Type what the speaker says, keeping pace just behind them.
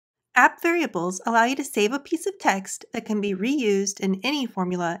App variables allow you to save a piece of text that can be reused in any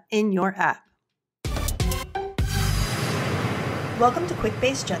formula in your app. Welcome to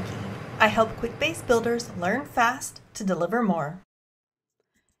Quickbase Junkie. I help Quickbase builders learn fast to deliver more.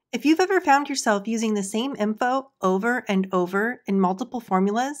 If you've ever found yourself using the same info over and over in multiple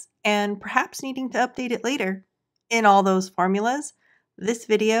formulas and perhaps needing to update it later in all those formulas, this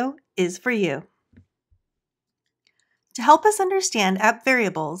video is for you. To help us understand app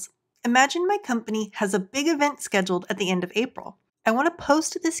variables, imagine my company has a big event scheduled at the end of April. I want to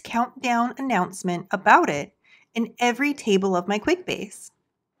post this countdown announcement about it in every table of my Quickbase.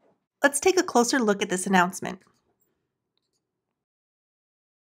 Let's take a closer look at this announcement.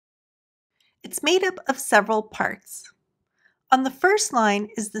 It's made up of several parts. On the first line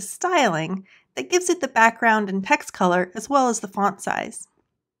is the styling that gives it the background and text color as well as the font size.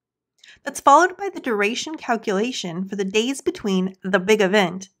 That's followed by the duration calculation for the days between the big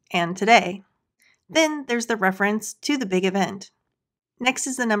event and today. Then there's the reference to the big event. Next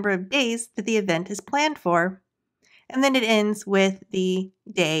is the number of days that the event is planned for, and then it ends with the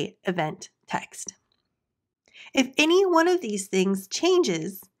day event text. If any one of these things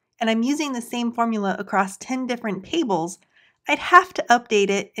changes, and I'm using the same formula across 10 different tables, I'd have to update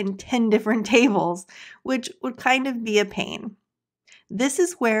it in 10 different tables, which would kind of be a pain. This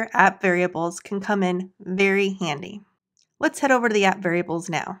is where app variables can come in very handy. Let's head over to the app variables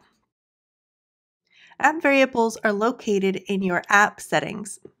now. App variables are located in your app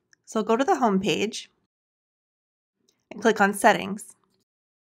settings. So go to the home page and click on Settings.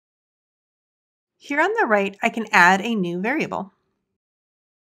 Here on the right, I can add a new variable.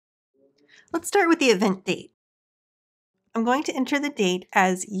 Let's start with the event date. I'm going to enter the date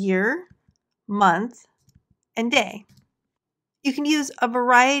as year, month, and day. You can use a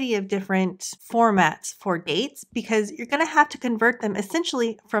variety of different formats for dates because you're going to have to convert them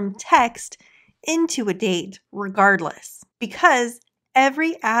essentially from text into a date regardless, because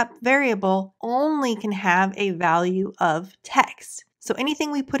every app variable only can have a value of text. So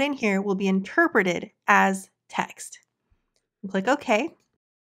anything we put in here will be interpreted as text. Click OK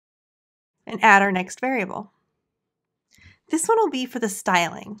and add our next variable. This one will be for the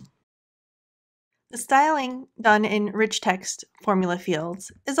styling. The styling done in rich text formula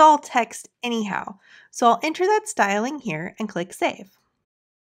fields is all text anyhow, so I'll enter that styling here and click Save.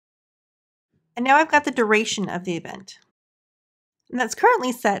 And now I've got the duration of the event. And that's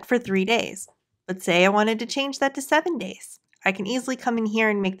currently set for 3 days. But say I wanted to change that to 7 days. I can easily come in here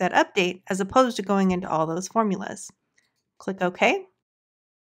and make that update as opposed to going into all those formulas. Click OK.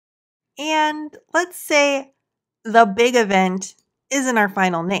 And let's say the big event isn't our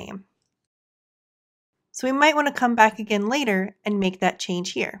final name. So we might want to come back again later and make that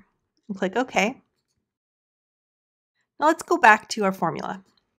change here. And click OK. Now let's go back to our formula.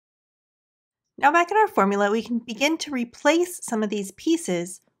 Now back in our formula, we can begin to replace some of these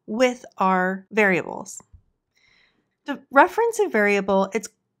pieces with our variables. To reference a variable, it's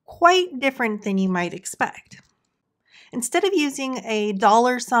quite different than you might expect. Instead of using a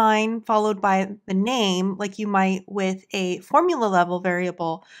 $ followed by the name, like you might with a formula level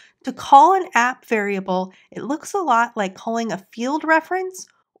variable, to call an app variable, it looks a lot like calling a field reference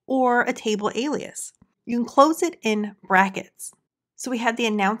or a table alias. You can close it in brackets. So we had the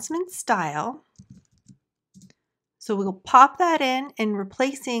announcement style. So we'll pop that in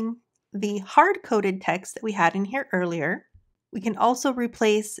replacing the hard-coded text that we had in here earlier. We can also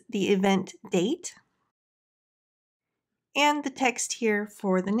replace the event date and the text here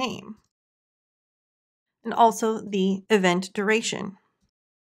for the name, and also the event duration.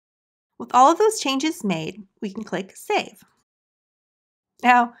 With all of those changes made, we can click Save.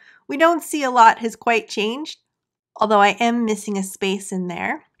 Now, we don't see a lot has quite changed, although I am missing a space in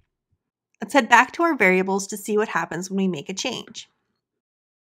there. Let's head back to our variables to see what happens when we make a change.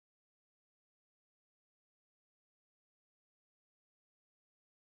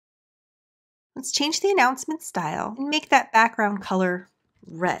 Let's change the announcement style and make that background color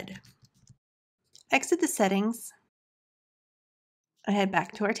red. Exit the settings and head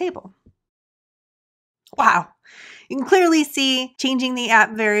back to our table. Wow, you can clearly see changing the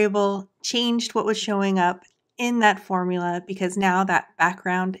app variable changed what was showing up in that formula because now that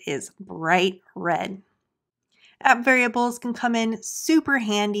background is bright red. App variables can come in super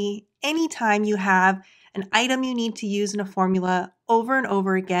handy anytime you have an item you need to use in a formula over and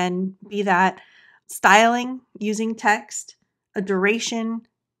over again, be that styling using text, a duration,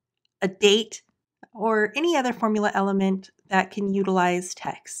 a date, or any other formula element that can utilize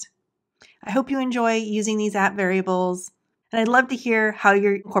text. I hope you enjoy using these app variables, and I'd love to hear how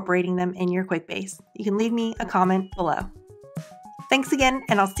you're incorporating them in your Quickbase. You can leave me a comment below. Thanks again,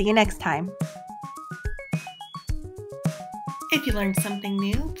 and I'll see you next time. If you learned something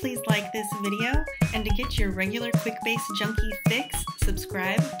new, please like this video, and to get your regular Quickbase Junkie fix,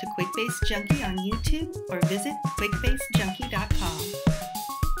 subscribe to Quickbase Junkie on YouTube or visit quickbasejunkie.com.